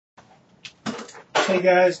Hey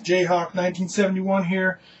guys, Jayhawk 1971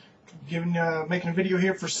 here, making a video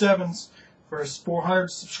here for Sevens for his 400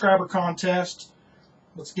 subscriber contest.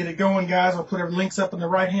 Let's get it going, guys. I'll put our links up on the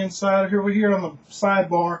right hand side over here on the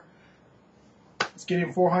sidebar. Let's get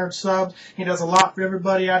him 400 subs. He does a lot for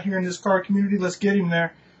everybody out here in this card community. Let's get him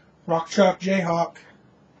there. Rock Chalk Jayhawk.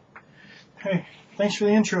 Hey, thanks for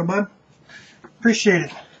the intro, bud. Appreciate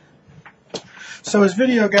it. So his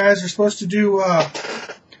video, guys, are supposed to do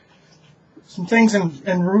some things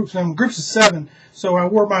in groups of 7. So I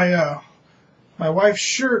wore my my wife's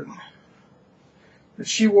shirt that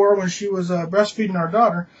she wore when she was breastfeeding our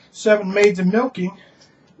daughter. 7 maids of milking.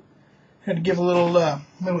 Had to give a little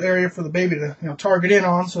little area for the baby to target in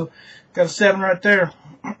on. So got a 7 right there.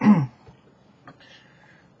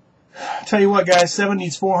 Tell you what, guys, 7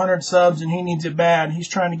 needs 400 subs and he needs it bad. He's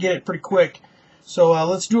trying to get it pretty quick. So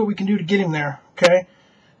let's do what we can do to get him there. Okay.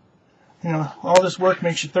 All this work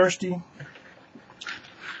makes you thirsty.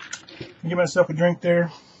 Give myself a drink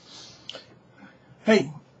there.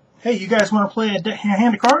 Hey, you guys want to play a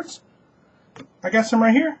hand of cards? I got some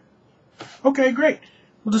right here. Okay, great.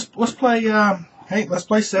 Let's play. Hey, let's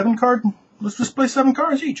play 7 cards. Let's just play 7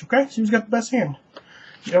 cards each. Okay, see who's got the best hand.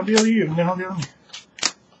 I'll deal to you, and then I'll deal to me.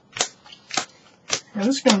 Yeah,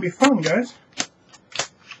 this is gonna be fun, guys.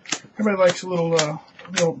 Everybody likes a little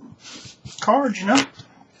cards, you know.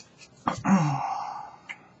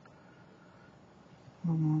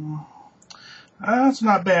 That's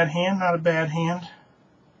not a bad hand, not a bad hand.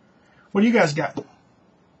 What do you guys got?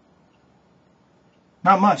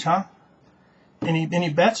 Not much, huh? Any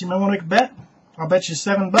bets? You might want to make a bet? I'll bet you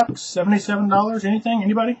 $7, $77, anything?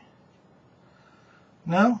 Anybody?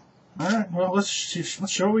 No? Alright, well, let's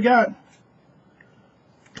show what we got.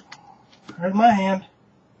 There's my hand.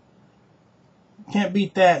 Can't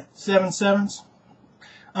beat that. 7 sevens.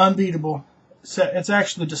 Unbeatable. It's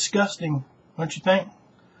actually disgusting, don't you think?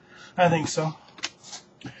 I think so.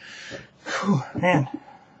 Whew, man,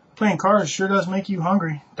 playing cards sure does make you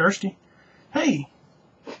hungry, thirsty. Hey,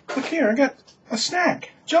 look here, I got a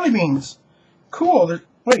snack. Jelly beans. Cool.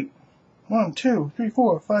 Wait, 1, 2, 3,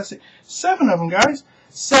 4, 5, 6, 7 of them, guys.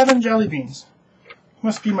 7 jelly beans.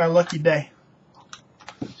 Must be my lucky day.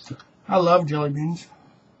 I love jelly beans.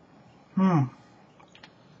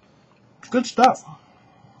 Good stuff.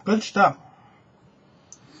 Good stuff.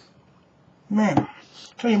 Man,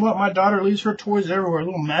 tell you what, my daughter leaves her toys everywhere.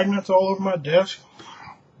 Little magnets all over my desk.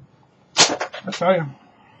 I tell you.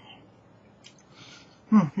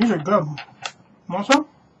 These are good. Want some?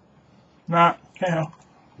 Nah, can't help.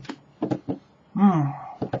 I'm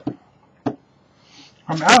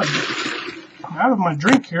out of my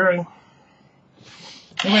drink here. I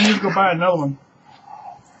think I need to go buy another one.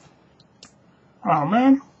 Oh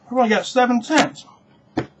man, I've only got 7 cents.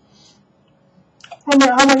 How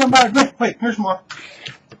am I going to buy a drink? Wait, here's more.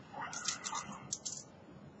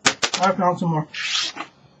 I found some more.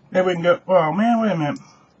 Maybe we can go. Oh man, wait a minute.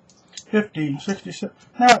 50, 67.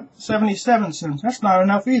 Now 77 cents. That's not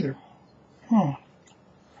enough either. Man.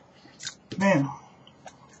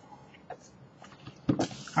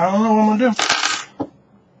 I don't know what I'm going to do.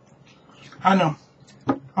 I know.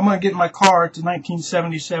 I'm going to get in my car. It's a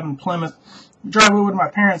 1977 Plymouth. Drive over to my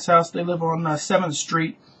parents' house. They live on 7th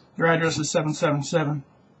Street. Their address is 777.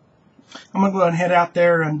 I'm going to go ahead and head out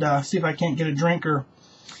there and see if I can't get a drink or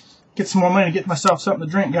get some more money to get myself something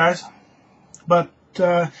to drink, guys. But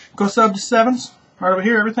go sub to 7s. Right over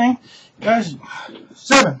here, everything. Guys,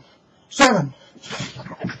 7.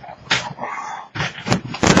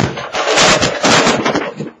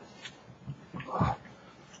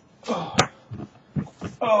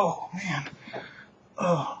 Oh, man.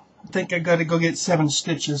 Oh, I think I got to go get 7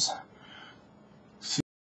 stitches.